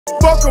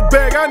Fuck a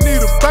bag, I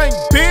need a bank,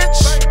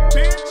 bitch.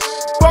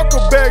 Fuck a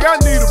bag, I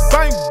need a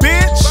bank,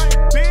 bitch.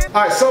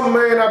 Alright, something,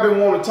 man, I've been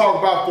wanting to talk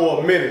about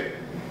for a minute.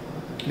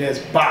 That's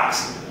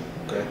boxing.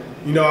 Okay.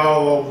 You know, I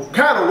was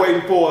kind of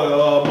waiting for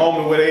a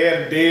moment where they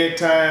had a dead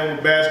time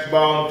with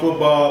basketball and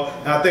football.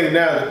 And I think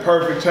now is the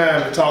perfect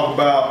time to talk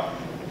about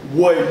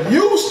what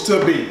used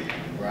to be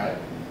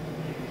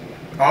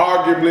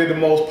arguably the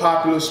most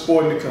popular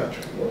sport in the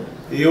country.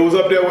 It was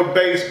up there with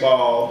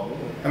baseball.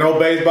 I know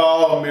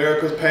baseball,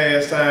 America's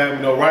pastime.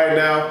 You know, right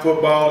now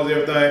football is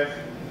everything.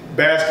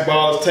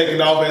 Basketball is taking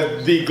off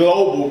as the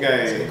global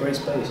game. It's a great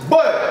space.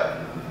 But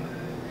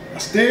I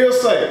still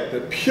say the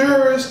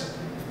purest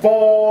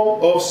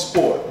form of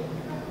sport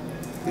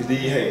is the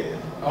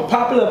hand.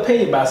 Unpopular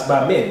opinion by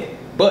many,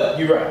 but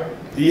you're right.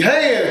 The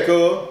hand,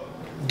 cuz.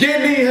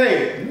 Get these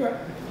hands. You're right.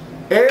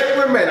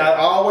 Every man, I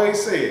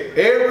always say it,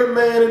 every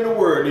man in the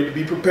world need to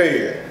be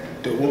prepared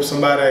to whoop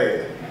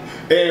somebody's ass.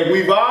 And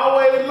we've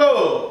always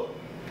loved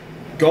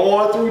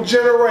going through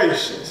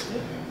generations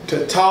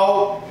to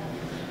talk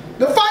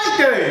the fight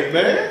game,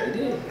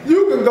 man.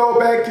 You can go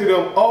back to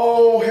them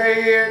old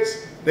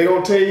heads, they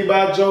gonna tell you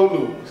about Joe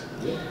Louis.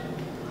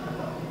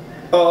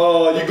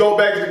 You go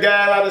back to the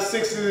guys out of the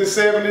 60s and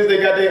 70s,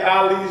 they got their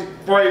Ali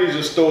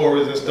Frazier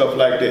stories and stuff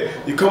like that.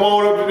 You come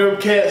on up to them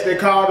cats, they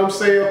call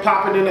themselves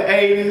popping in the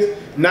 80s,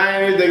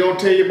 90s, they gonna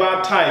tell you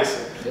about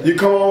Tyson. You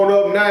come on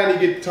up now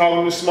and you get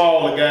talking to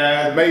smaller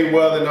guys,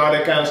 Mayweather and all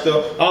that kind of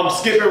stuff. I'm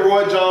skipping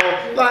Roy Jones.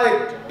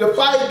 Like, the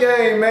fight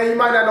game, man, you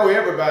might not know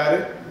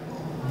everybody,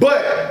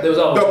 but the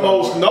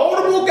most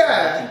notable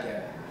guy,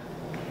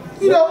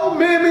 you know,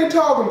 men been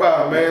talking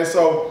about, man.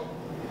 So,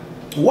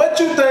 what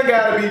you think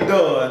gotta be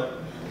done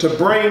to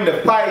bring the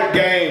fight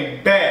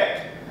game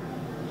back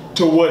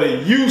to what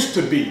it used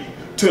to be,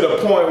 to the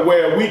point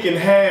where we can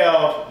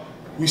have,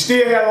 we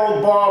still have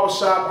those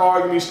barbershop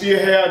arguments, we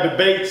still have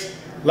debates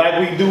like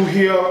we do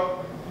here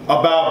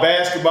about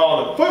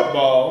basketball and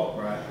football,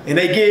 and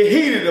they get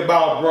heated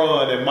about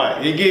Bron and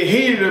Mike. They get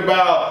heated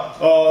about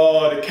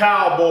the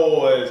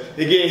Cowboys.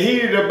 They get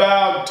heated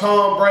about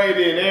Tom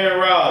Brady and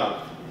Aaron Rodgers.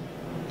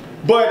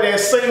 But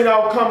that scene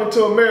out Coming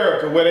to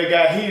America where they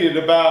got heated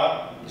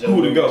about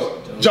who to go.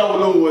 Joe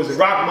Louis and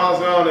Rocky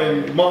Marciano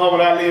and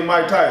Muhammad Ali and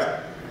Mike Tyson.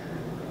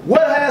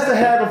 What has to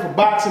happen for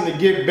boxing to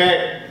get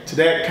back to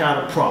that kind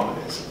of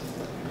prominence?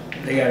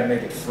 They gotta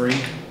make it free,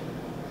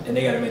 and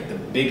they gotta make the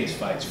biggest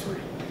fights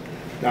free.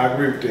 I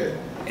agree with that.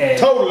 And,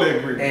 totally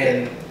agree with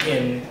that.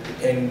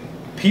 And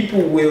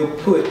people will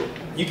put,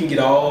 you can get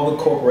all the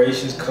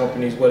corporations,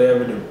 companies,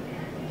 whatever, to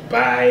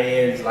buy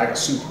in like a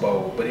Super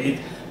Bowl, but the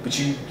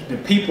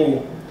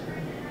people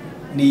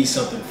need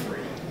something free.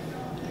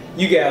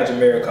 You gouge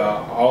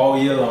America all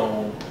year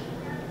long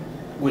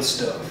with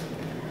stuff.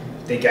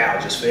 They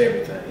gouge us for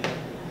everything.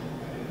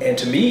 And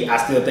to me, I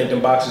still think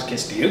them boxers can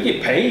still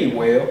get paid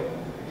well,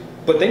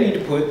 but they need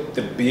to put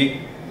the big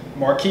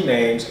marquee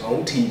names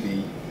on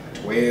TV,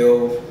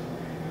 12.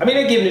 I mean,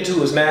 they're giving it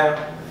to us now,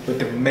 but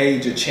the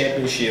major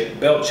championship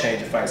belt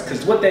changer fights,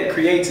 because what that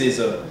creates is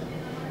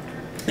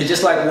it's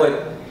just like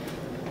what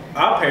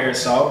our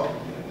parents saw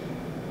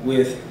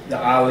with the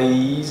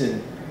Alis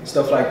and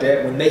stuff like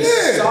that. When they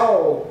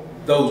saw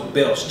those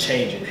belts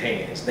changing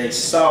hands, they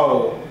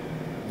saw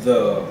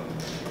the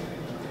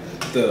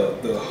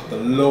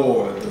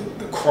lore,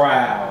 the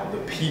crowd, the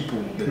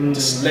people, the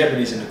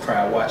celebrities in the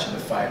crowd watching the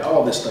fight,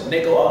 all this stuff. And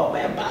they go, oh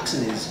man,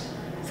 boxing is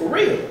for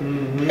real.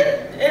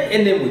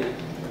 And then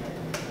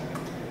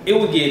it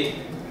would get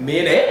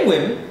men and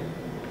women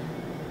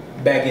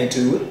back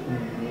into it.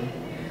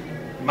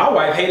 My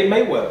wife hated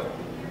Mayweather.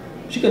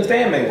 She couldn't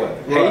stand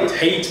Mayweather.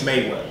 Hates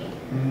Mayweather.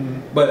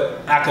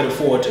 But I could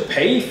afford to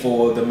pay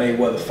for the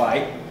Mayweather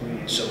fight,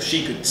 so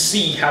she could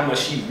see how much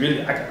she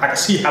really, I could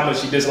see how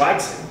much she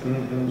dislikes it,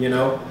 you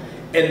know?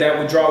 And that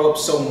would draw up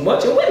so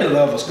much. And women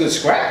love us good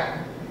scrap.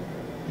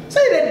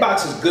 Say that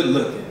boxer's good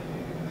looking,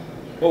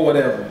 or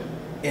whatever,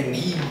 and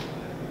he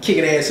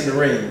kicking ass in the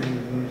ring.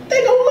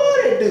 They gonna love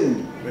that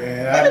dude.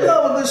 Man, they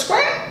love a good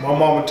scrap. My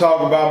mama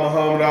talk about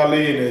Muhammad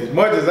Ali, and as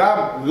much as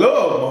I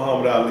love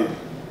Muhammad Ali,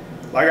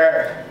 like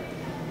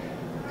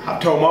I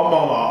told my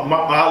mama,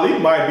 Ali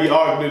might be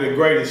arguably the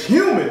greatest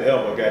human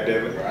ever,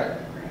 goddammit. Right.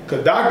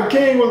 Cause Dr.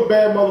 King was a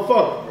bad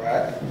motherfucker.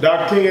 Right.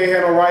 Dr. King ain't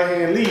had no right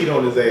hand lead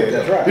on his ass.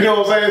 That's right. You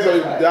know what I'm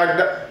saying? So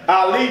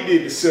Ali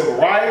did the civil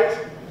rights.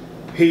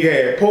 He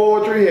had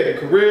poetry, he had the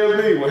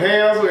charisma, he was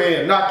handsome,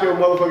 and knock your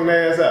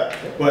motherfucking ass out.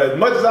 But as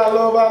much as I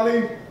love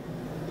Ali,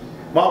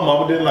 my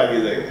mama didn't like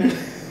his ass.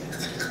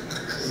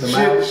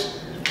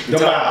 The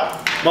mouth.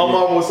 My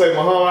mama would say,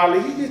 Muhammad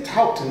Ali, he just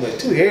talk too much,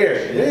 too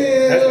hairy.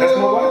 That's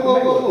my wife.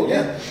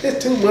 Yeah, it's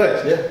too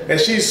much. And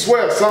she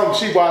swears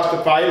she watched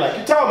the fight, like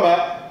you talking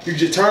about, you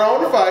just turn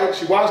on the fight,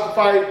 she watched the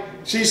fight,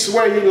 she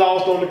swear he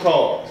lost on the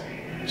cards.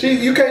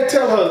 You can't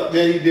tell her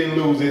that he didn't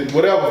lose it,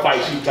 whatever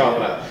fight she's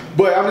talking about.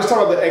 But I'm just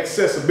talking about the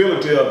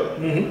accessibility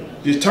of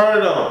it. Just turn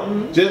it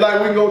on. Just like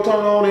we can go turn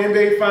on the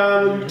NBA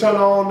Finals, you can turn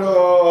on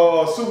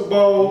the Super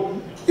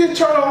Bowl, you can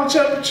turn on the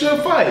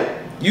championship fight.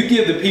 You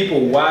give the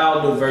people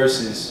Wilder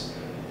versus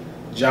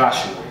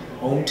Joshua,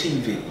 on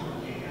TV,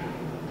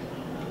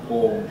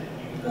 or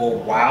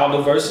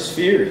Wilder versus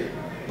Fury.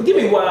 But give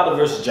me Wilder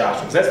versus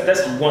Joshua.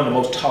 That's one of the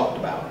most talked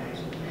about.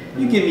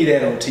 You give me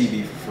that on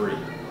TV for free.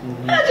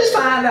 And I just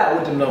find out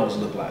what the numbers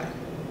look like.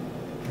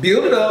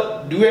 Build it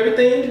up, do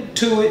everything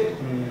to it,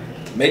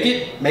 make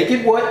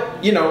it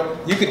what, you know,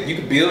 you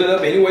could build it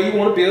up any way you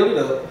want to build it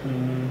up.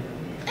 And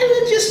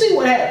then just see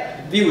what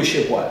happens,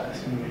 viewership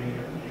wise.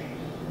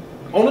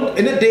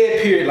 In a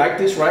dead period like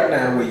this right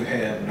now, where you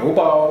have no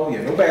ball, you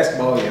have no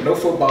basketball, you have no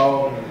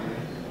football,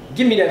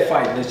 give me that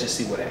fight and let's just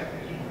see what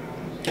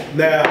happens.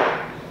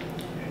 Now,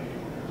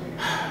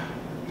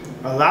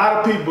 a lot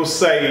of people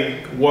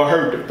say what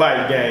hurt the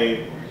fight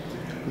game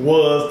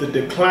was the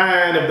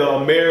decline of the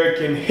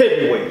American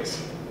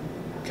heavyweights.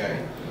 Okay.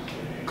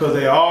 Because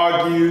they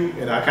argue,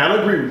 and I kind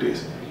of agree with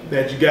this,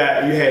 that you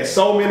had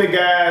so many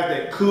guys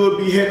that could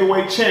be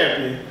heavyweight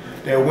champion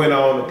that went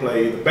on to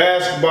play either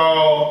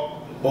basketball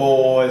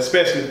or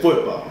especially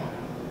football.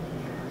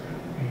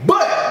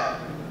 But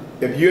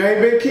if you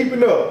ain't been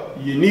keeping up,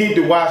 you need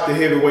to watch the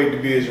heavyweight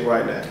division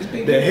right now.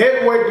 The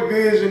heavyweight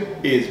division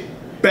is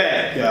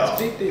back, y'all.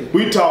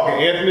 We talking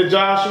Anthony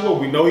Joshua.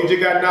 We know he just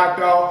got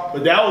knocked off,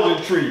 but that was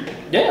intriguing.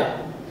 Yeah.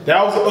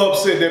 That was an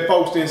upset that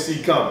folks didn't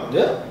see coming.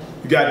 Yeah.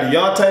 You got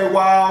Deontay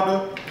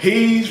Wilder.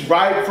 He's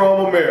right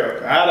from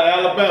America, out of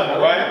Alabama,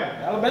 right?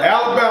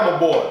 Alabama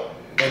boy.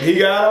 And he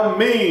got a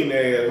mean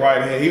ass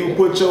right here. He will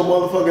put your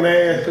motherfucking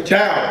ass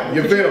down.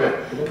 You feel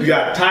me? You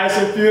got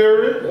Tyson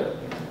Fury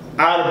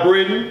out of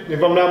Britain,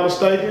 if I'm not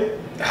mistaken.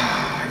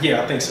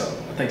 Yeah, I think so.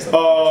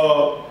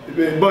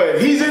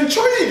 But he's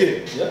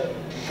intriguing. Yeah.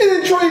 He's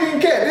an intriguing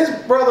cat. This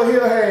brother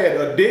here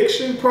had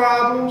addiction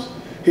problems.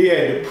 He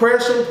had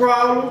depression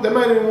problems. That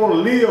man didn't want to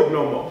live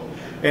no more.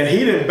 And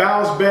he didn't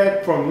bounce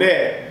back from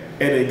that.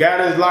 And he got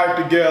his life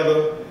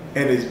together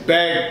and is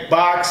back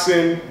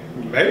boxing.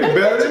 Maybe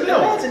better than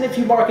them. Imagine if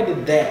you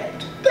marketed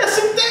that. That's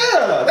a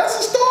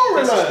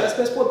story.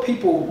 That's what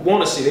people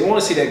want to see. They want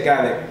to see that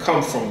guy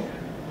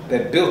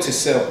that built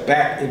himself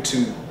back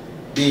into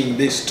being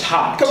this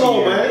top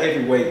tier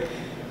heavyweight.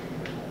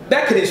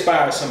 That could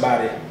inspire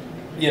somebody,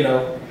 you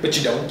know, but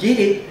you don't get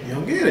it. You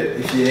don't get it.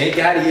 If you ain't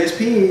got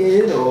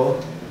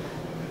ESPN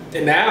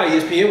and now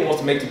ESPN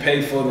wants to make you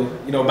pay for the,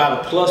 you know, buy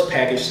the plus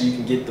package so you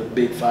can get the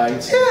big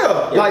fights.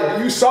 Yeah, like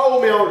you sell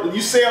me on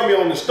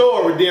the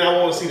story, then I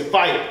want to see the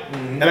fight,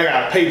 and I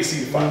gotta pay to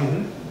see the fight.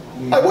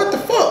 Like what the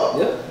fuck?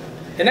 Yeah,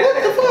 and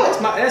what the fuck?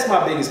 That's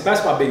my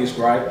biggest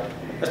gripe.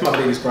 That's my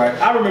biggest gripe.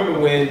 I remember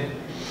when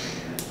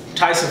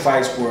Tyson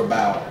fights were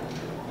about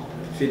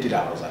 $50.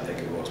 I think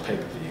it was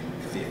pay-per-view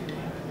 50.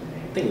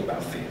 I think it was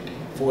about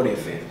 40 or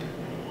 50.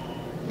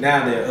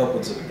 Now they're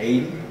upwards of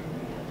 80.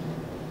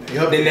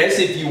 Then that's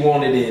if you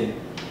want it in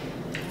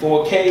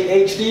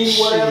 4K HD,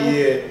 whatever.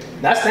 Shit.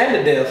 Not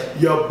standard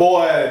def. Your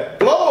boy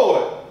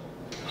Floyd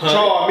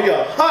charged me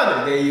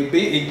 $100.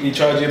 Yeah, you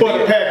charge you for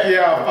the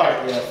Pacquiao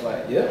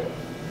fight. Yeah.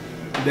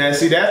 Now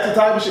see, that's the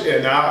type of shit.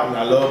 And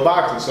I love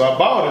boxing, so I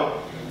bought it.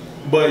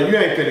 But you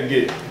ain't finna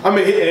get it. I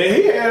mean,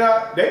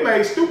 they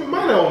made stupid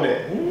money on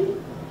that.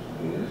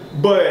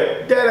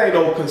 But that ain't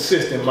no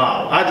consistent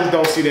model. I just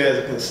don't see that as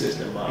a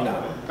consistent model.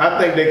 No. I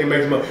think they can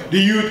make some money. Do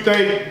you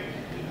think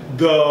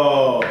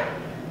the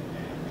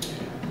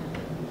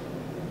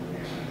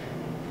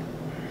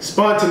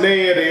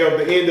spontaneity of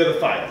the end of the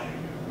fight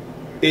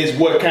is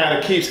what kind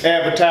of keeps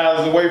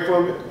advertisers away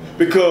from it?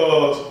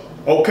 Because,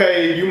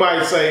 okay, you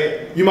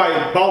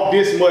might bought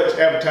this much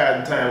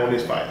advertising time on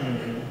this fight.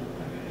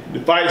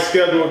 The fight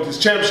scheduled, this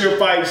championship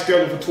fight is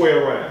scheduled for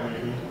 12 rounds.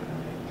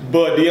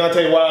 But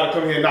Deontay Wilder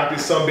come here and knock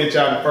this sumbitch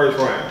out in the first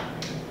round.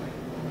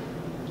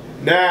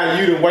 Now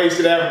you done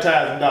wasted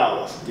advertising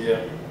dollars.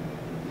 Yeah.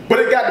 But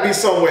it got to be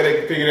some way they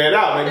can figure that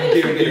out.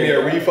 Maybe give me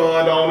a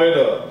refund on it,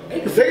 or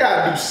they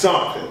got to do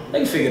something. They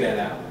can figure that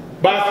out.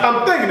 But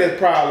I'm thinking that's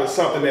probably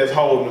something that's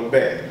holding them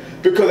back.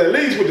 Because at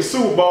least with the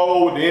Super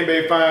Bowl, with the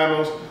NBA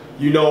Finals,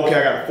 you know, okay,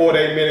 I got a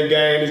 48-minute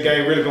game. This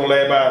game really gonna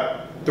last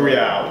about 3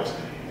 hours.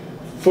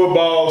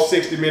 Football,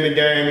 60-minute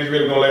game is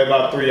really gonna last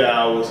about 3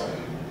 hours.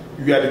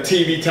 You got the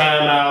TV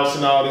timeouts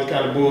and all this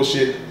kind of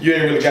bullshit. You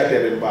ain't really got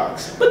that in the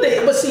box. But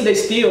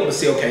see,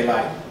 okay,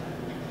 like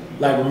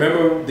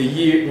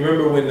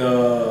remember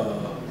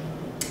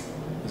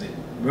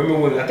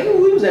when I think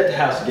we was at the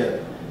house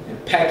together and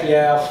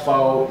Pacquiao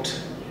fought.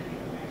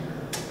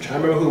 I'm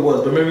trying to remember who it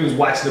was, but remember he was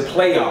watching the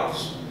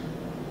playoffs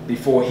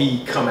before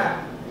he come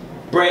out.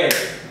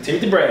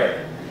 Timothy Bradley.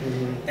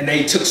 And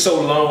they took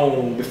so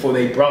long before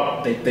they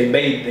had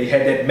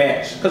that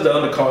match because the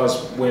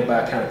undercards went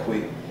by kind of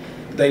quick.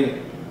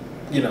 You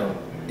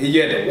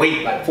had to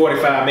wait like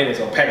 45 minutes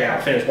on Pacquiao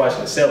to finish watching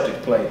the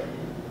Celtics play.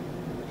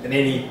 And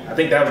then I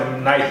think that was the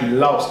night he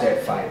lost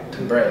that fight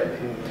to Bradley.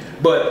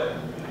 But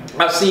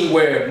I've seen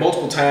where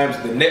multiple times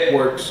the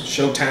networks,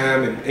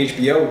 Showtime and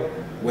HBO,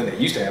 when they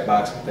used to have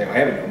boxing, they don't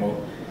have it no more,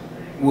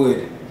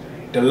 would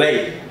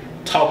delay,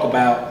 talk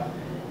about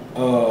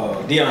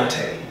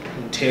Deontay,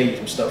 tell you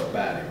some stuff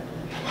about it,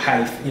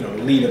 how the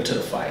lead up to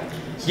the fight,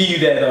 give you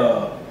that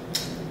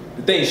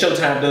the thing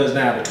Showtime does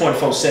now, the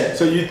 24/7.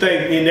 So you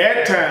think in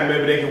that time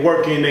maybe they can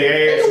work in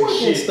their ass and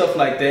shit, stuff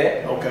like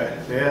that. Okay,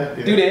 yeah.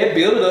 Do that,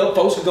 build it up.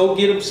 Folks will go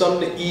get them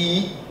something to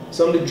eat,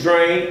 something to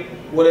drink,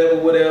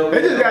 whatever.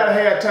 They just gotta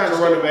have time to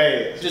run them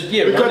ads.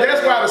 Because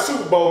that's why the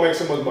Super Bowl makes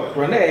so much money.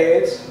 Run the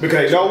ads.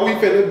 Because they know we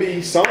finna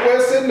be somewhere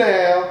sitting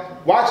down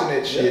watching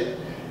that shit,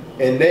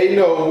 and they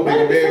know they're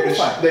gonna be able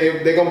to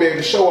they're gonna be able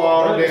to show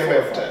all the damn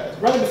advertising.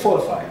 Run it before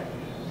the fight.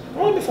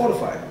 Run it before the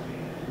fight.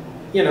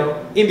 You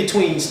know, in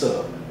between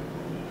stuff.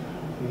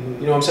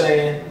 You know what I'm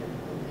saying?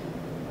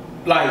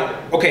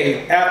 Like,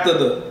 okay, after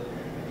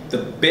the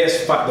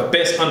best fight, the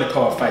best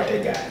undercard fight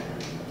they got,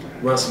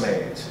 run some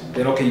ads.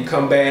 Then okay, you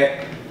come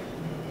back,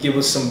 give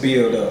us some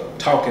build up,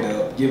 talk it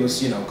up, give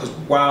us, you know, because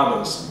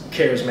Wilder's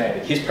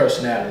charismatic, his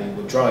personality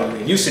will draw you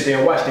in. You sit there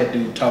and watch that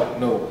dude talk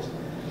noise,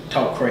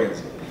 talk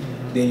crazy.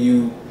 Then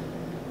you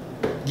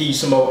give you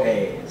some more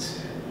ads.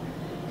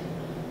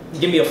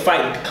 Give me a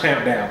fight with the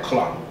clamp down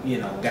clock. You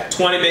know, got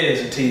 20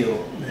 minutes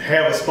until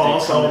have a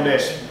sponsor on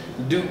that.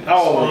 Do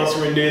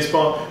sponsoring this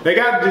sponsor. They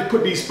gotta just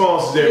put these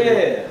sponsors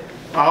everywhere.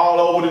 All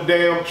over the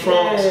damn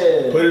trunks.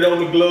 Put it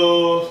on the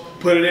gloves.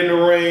 Put it in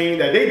the ring.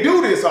 Now they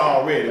do this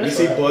already. We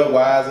see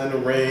Budweiser in the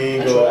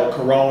ring or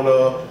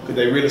Corona because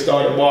they really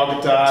started to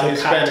market to our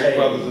Hispanic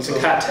brothers and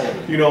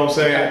stuff. You know what I'm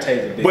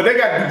saying? But they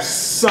gotta do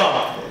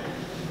something.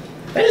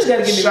 They just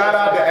gotta give me shout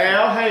out to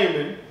Al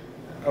Heyman.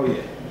 Oh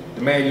yeah.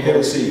 The man you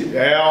never see.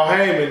 Al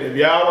Heyman. If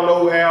y'all don't know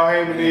who Al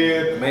Heyman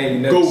is, the man you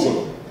never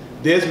see.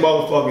 This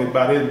motherfucker is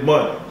about his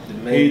money.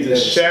 He's a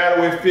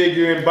shadowy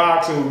figure in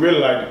boxing who really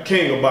like the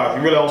king of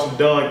boxing. He really on some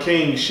Don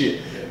King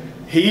shit.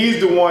 He's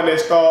the one that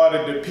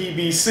started the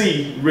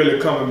PBC really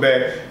coming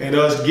back and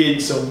us getting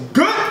some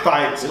good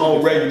fights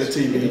on regular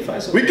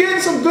TV. We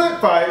getting some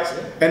good fights,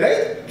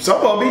 and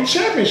some of them be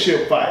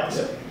championship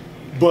fights.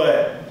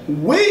 But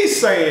we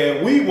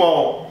saying we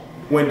want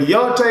when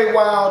Deontay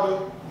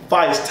Wilder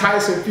fights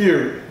Tyson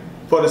Fury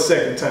for the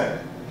second time.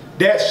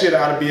 That shit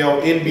ought to be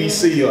on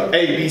NBC or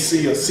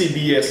ABC or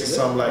CBS or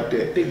something like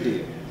that. Big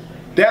deal.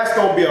 That's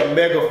gonna be a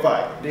mega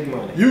fight. Big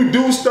money. You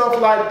do stuff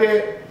like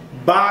that,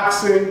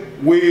 boxing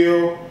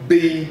will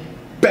be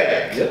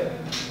back.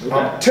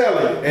 I'm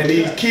telling you. And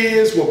these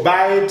kids will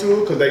buy into it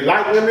because they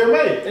like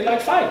MMA. They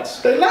like fights.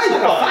 They like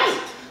fights.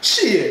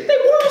 Shit. They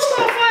world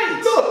star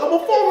fights. Look, I'm a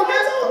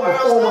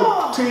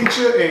former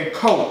teacher and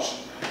coach.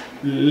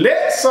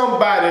 Let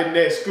somebody in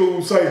that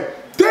school say,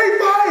 they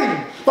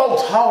fighting.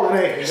 Folks hauling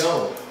ass.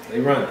 They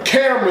run.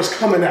 Cameras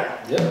coming out.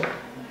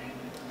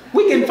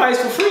 We getting fights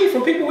for free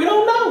from people we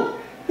don't know.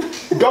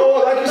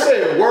 Go, like you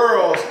said,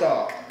 world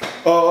star.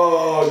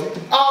 All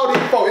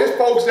these folks, it's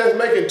folks that's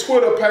making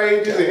Twitter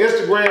pages and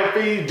Instagram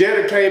feeds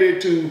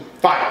dedicated to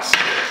fights,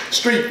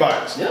 street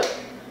fights.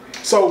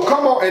 So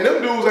come on, and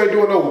them dudes ain't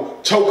doing no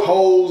choke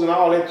holds and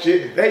all that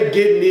shit. They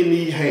getting in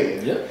these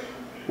hands.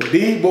 Well,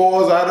 these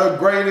boys are the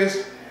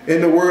greatest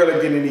in the world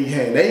at getting in these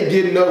hands. They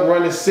getting up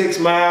running 6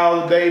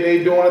 miles a day.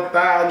 They doing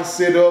 1,000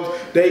 sit-ups.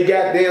 They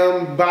got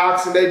them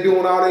boxing. They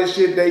doing all that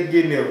shit. They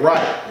getting it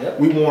right.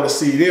 We want to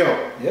see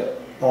them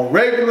on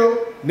regular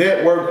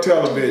network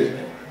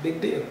television.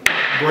 Big deal.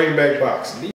 Bring back boxing.